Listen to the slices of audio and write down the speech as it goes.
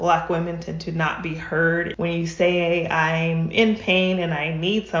Black women tend to not be heard. When you say I'm in pain and I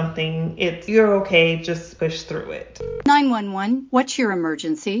need something, it's you're okay, just push through it. 911, what's your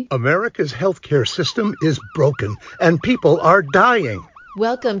emergency? America's healthcare system is broken and people are dying.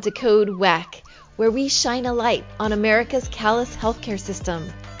 Welcome to Code WACK, where we shine a light on America's callous healthcare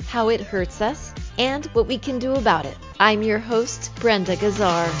system, how it hurts us, and what we can do about it. I'm your host, Brenda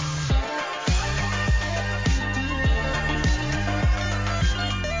Gazar.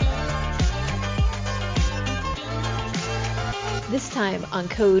 This time on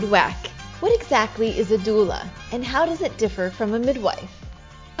Code WACK, what exactly is a doula, and how does it differ from a midwife?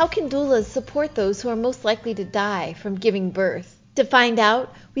 How can doulas support those who are most likely to die from giving birth? To find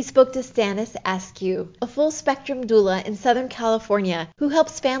out, we spoke to Stanis Askew, a full-spectrum doula in Southern California who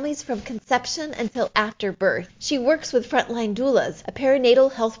helps families from conception until after birth. She works with Frontline Doulas, a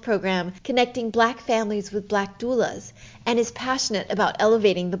perinatal health program connecting Black families with Black doulas, and is passionate about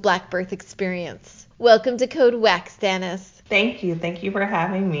elevating the Black birth experience. Welcome to Code WACK, Stanis. Thank you. Thank you for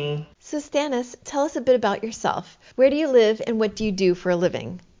having me. So Stanis, tell us a bit about yourself. Where do you live and what do you do for a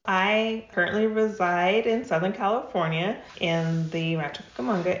living? I currently reside in Southern California in the Rancho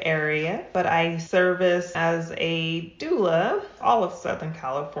Cucamonga area, but I service as a doula all of Southern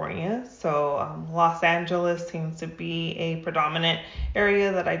California. So Los Angeles seems to be a predominant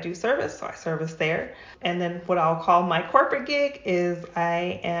area that I do service, so I service there. And then what I'll call my corporate gig is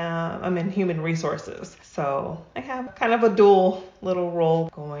I'm in human resources. So I have kind of a dual little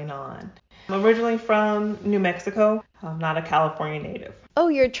role going on. I'm originally from New Mexico. I'm not a California native. Oh,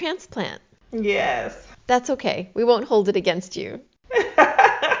 you're a transplant. Yes. That's okay. We won't hold it against you.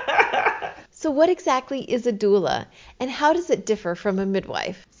 So what exactly is a doula, and how does it differ from a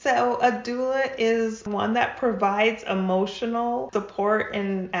midwife? So a doula is one that provides emotional support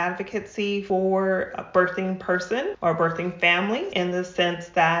and advocacy for a birthing person or birthing family in the sense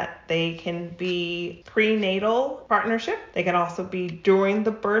that they can be prenatal partnership. They can also be during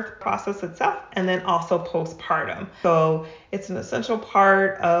the birth process itself and then also postpartum. So it's an essential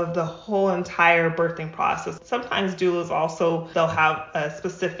part of the whole entire birthing process. Sometimes doulas also, they'll have a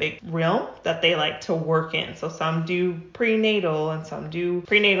specific realm that they like to work in. So some do prenatal and some do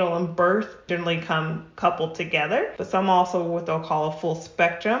prenatal and birth generally come coupled together. But some also what they'll call a full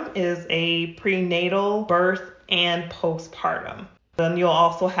spectrum is a prenatal, birth, and postpartum. Then you'll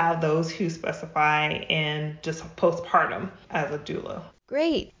also have those who specify in just postpartum as a doula.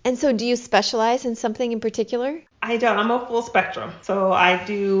 Great. And so do you specialize in something in particular? I don't. I'm a full spectrum. So I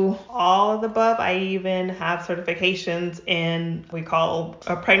do all of the above. I even have certifications in we call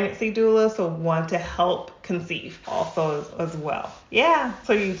a pregnancy doula, so one to help conceive also as well. Yeah.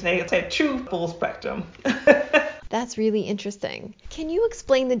 So you say it's a true full spectrum. That's really interesting. Can you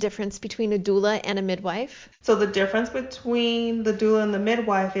explain the difference between a doula and a midwife? So the difference between the doula and the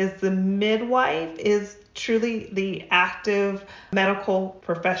midwife is the midwife is truly the active medical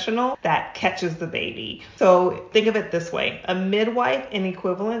professional that catches the baby. So think of it this way. A midwife in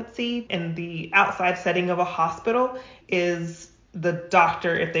equivalency in the outside setting of a hospital is the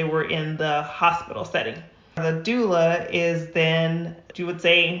doctor if they were in the hospital setting. The doula is then, you would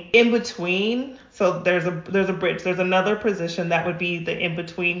say, in between. So there's a bridge. There's another position that would be the in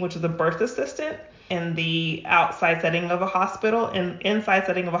between, which is the birth assistant. In the outside setting of a hospital, and inside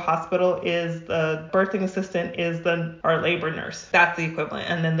setting of a hospital is the birthing assistant our labor nurse. That's the equivalent.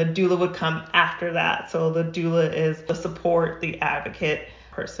 And then the doula would come after that. So the doula is the support, the advocate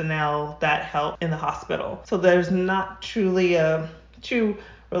personnel that help in the hospital. So there's not truly a true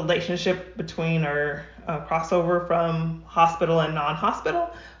relationship between or a crossover from hospital and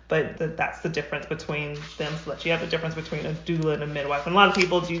non-hospital. But that's the difference between them, so that you have the difference between a doula and a midwife. And a lot of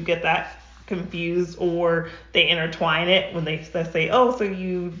people do get that confused, or they intertwine it when they say, oh, so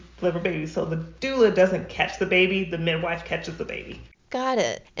you deliver babies. So the doula doesn't catch the baby, the midwife catches the baby. Got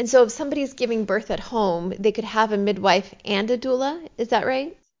it. And so if somebody's giving birth at home, they could have a midwife and a doula, is that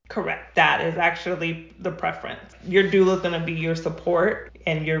right? Correct. That is actually the preference. Your doula is going to be your support,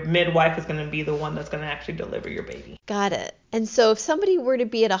 and your midwife is going to be the one that's going to actually deliver your baby. Got it. And so if somebody were to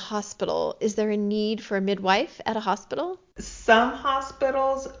be at a hospital, is there a need for a midwife at a hospital? Some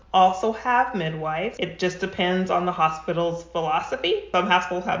hospitals also have midwives. It just depends on the hospital's philosophy. Some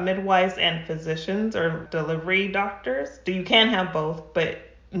hospitals have midwives and physicians or delivery doctors. So you can have both, but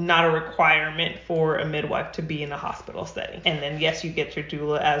not a requirement for a midwife to be in a hospital setting. And then yes, you get your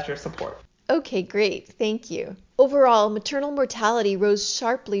doula as your support. Okay, great. Thank you. Overall, maternal mortality rose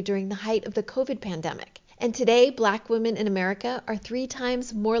sharply during the height of the COVID pandemic. And today, Black women in America are 3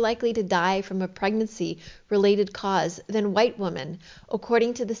 times more likely to die from a pregnancy-related cause than white women,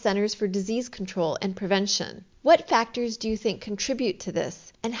 according to the Centers for Disease Control and Prevention. What factors do you think contribute to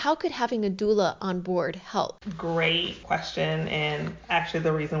this, and how could having a doula on board help? Great question, and actually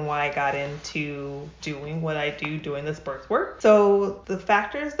the reason why I got into doing what I do, doing this birth work. So the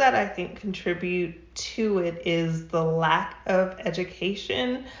factors that I think contribute to it is the lack of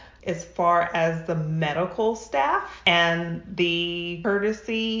education as far as the medical staff and the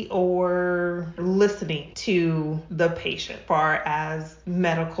courtesy or listening to the patient as far as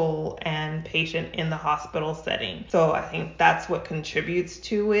medical and patient in the hospital setting. So I think that's what contributes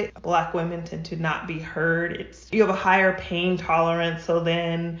to it. Black women tend to not be heard. You have a higher pain tolerance, so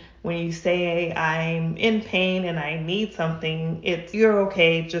then when you say I'm in pain and I need something, you're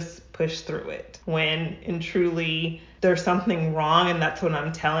okay, just push through it. When in truly there's something wrong and that's what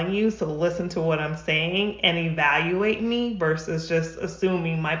I'm telling you. So listen to what I'm saying and evaluate me versus just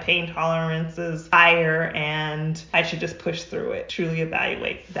assuming my pain tolerance is higher and I should just push through it. Truly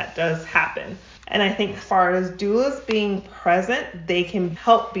evaluate. That does happen. And I think as far as doulas being present, they can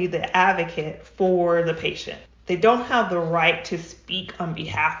help be the advocate for the patient. They don't have the right to speak on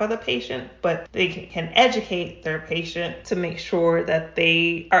behalf of the patient, but they can educate their patient to make sure that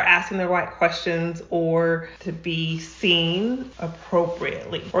they are asking the right questions or to be seen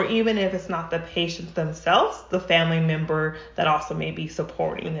appropriately. Or even if it's not the patient themselves, the family member that also may be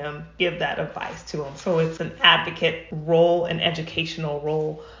supporting them, give that advice to them. So it's an advocate role, an educational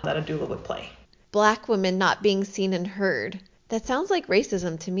role that a doula would play. Black women not being seen and heard. That sounds like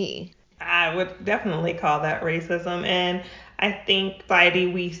racism to me. I would definitely call that racism. And I think society,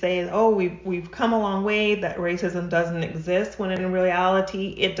 we say, oh, we've come a long way, that racism doesn't exist, when in reality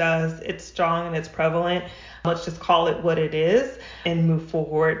it does. It's strong and it's prevalent. Let's just call it what it is and move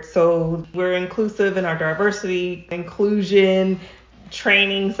forward. So we're inclusive in our diversity, inclusion,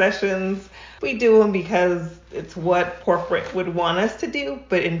 training sessions. We do them because it's what corporate would want us to do,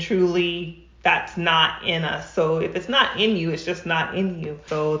 but in truly that's not in us. So if it's not in you, it's just not in you.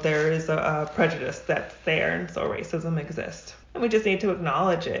 So there is a prejudice that's there, and so racism exists. And we just need to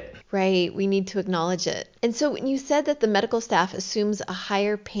acknowledge it. Right, we need to acknowledge it. And so when you said that the medical staff assumes a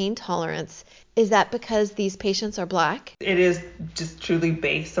higher pain tolerance, is that because these patients are Black? It is just truly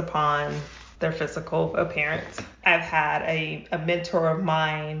based upon their physical appearance. I've had a mentor of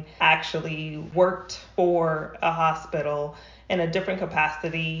mine actually worked for a hospital in a different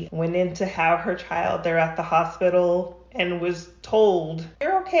capacity, went in to have her child there at the hospital and was told,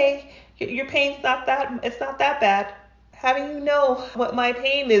 you're okay, your pain's not it's not that bad. How do you know what my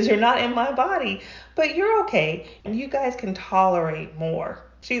pain is? You're not in my body, but you're okay. And you guys can tolerate more.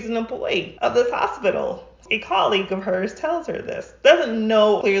 She's an employee of this hospital. A colleague of hers tells her this. Doesn't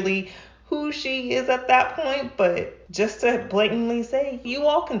know clearly who she is at that point, but just to blatantly say, you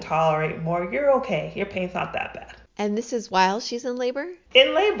all can tolerate more. You're okay. Your pain's not that bad. And this is while she's in labor?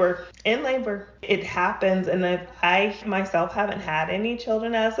 In labor. It happens, and I myself haven't had any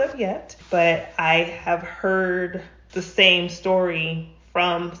children as of yet, but I have heard the same story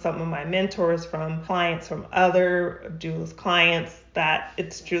from some of my mentors, from clients, from other doulas clients, that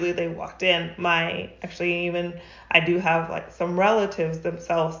it's truly they walked in. I do have like some relatives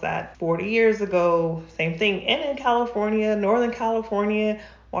themselves that 40 years ago, same thing, and in California, Northern California,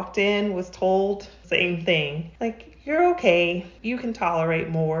 walked in, was told same thing. Like, you're okay, you can tolerate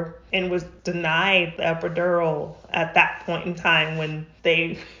more, and was denied the epidural at that point in time when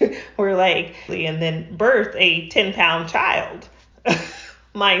they were like, and then birthed a 10-pound child,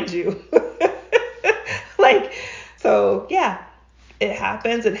 mind you. So yeah, it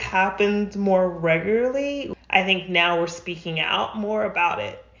happens more regularly. I think now we're speaking out more about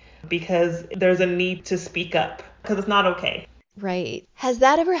it because there's a need to speak up because it's not okay. Right. Has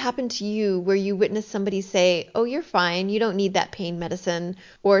that ever happened to you where you witnessed somebody say, oh, you're fine, you don't need that pain medicine,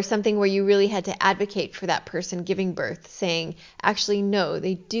 or something where you really had to advocate for that person giving birth, saying, actually, no,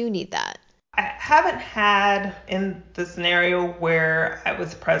 they do need that? I haven't had in the scenario where I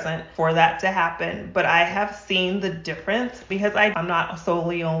was present for that to happen, but I have seen the difference because I'm not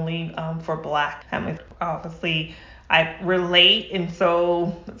solely only for Black families. Obviously, I relate, and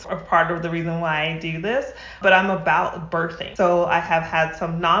so it's a part of the reason why I do this, but I'm about birthing. So I have had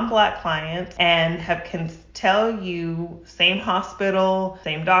some non-Black clients and can tell you same hospital,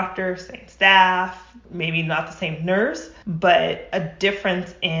 same doctor, same staff, maybe not the same nurse, but a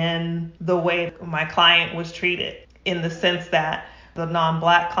difference in the way my client was treated, in the sense that The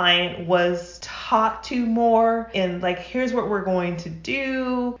non-Black client was talked to more in like, here's what we're going to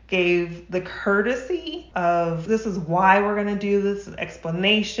do, gave the courtesy of this is why we're going to do this,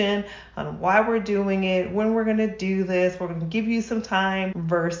 explanation on why we're doing it, when we're going to do this, we're going to give you some time,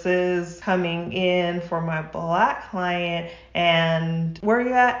 versus coming in for my Black client and where are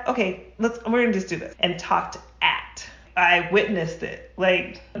you at? Okay, we're going to just do this and talked at. I witnessed it.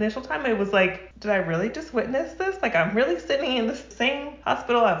 Like, initial time it was like, did I really just witness this? Like, I'm really sitting in the same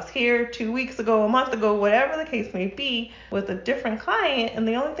hospital I was here 2 weeks ago, a month ago, whatever the case may be, with a different client, and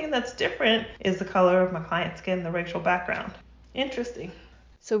the only thing that's different is the color of my client's skin, the racial background. Interesting.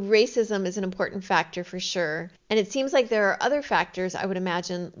 So racism is an important factor for sure. And it seems like there are other factors, I would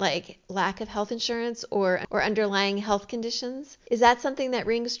imagine, like lack of health insurance or underlying health conditions. Is that something that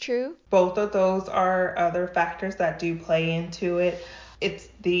rings true? Both of those are other factors that do play into it. It's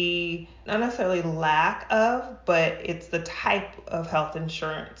the, not necessarily lack of, but it's the type of health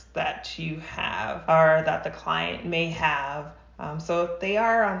insurance that you have or that the client may have. So if they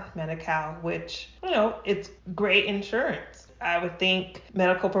are on Medi-Cal, which, it's great insurance, I would think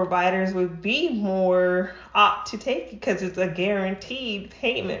medical providers would be more apt to take because it's a guaranteed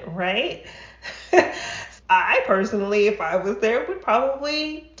payment, right? I personally, if I was there, would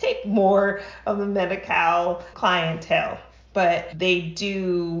probably take more of the Medi-Cal clientele. But they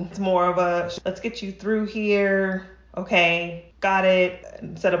do, it's more of a, let's get you through here. Okay, got it,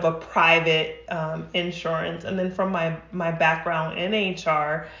 instead of a private insurance. And then from my background in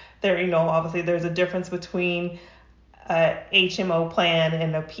HR, there, obviously there's a difference between a HMO plan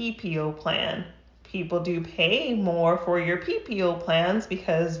and a PPO plan. People do pay more for your PPO plans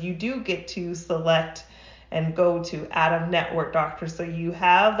because you do get to select and go to out-of-network doctors. So you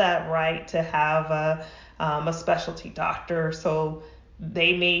have that right to have a specialty doctor. So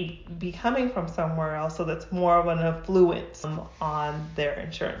they may be coming from somewhere else, so that's more of an influence on their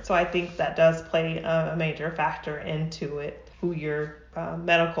insurance. So I think that does play a major factor into it, who your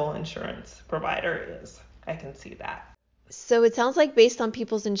medical insurance provider is. I can see that. So it sounds like based on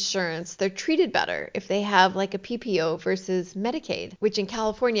people's insurance, they're treated better if they have like a PPO versus Medicaid, which in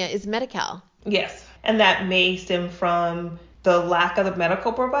California is Medi-Cal. Yes, and that may stem from the lack of the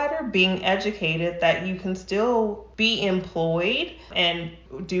medical provider being educated that you can still be employed and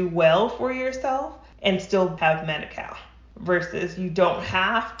do well for yourself and still have Medi-Cal, versus you don't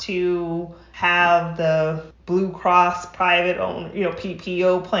have to have the Blue Cross private owned,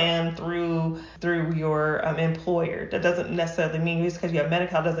 PPO plan through your employer. That doesn't necessarily mean just because you have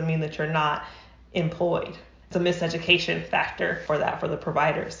Medi-Cal doesn't mean that you're not employed. It's a miseducation factor for the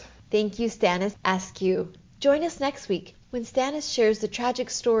providers. Thank you, Stanis Askew. Join us next week when Stanis shares the tragic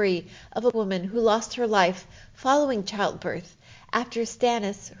story of a woman who lost her life following childbirth after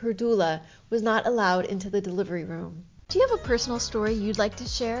Stanis, her doula, was not allowed into the delivery room. Do you have a personal story you'd like to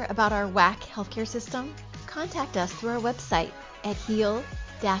share about our WACK healthcare system? Contact us through our website at heal-ca.org.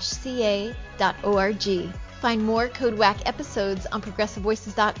 Find more Code WACK episodes on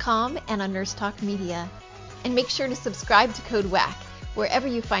progressivevoices.com and on Nurse Talk Media. And make sure to subscribe to Code WACK wherever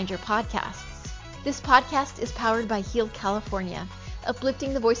you find your podcasts. This podcast is powered by Heal California,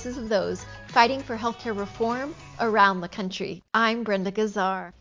 uplifting the voices of those fighting for healthcare reform around the country. I'm Brenda Gazar.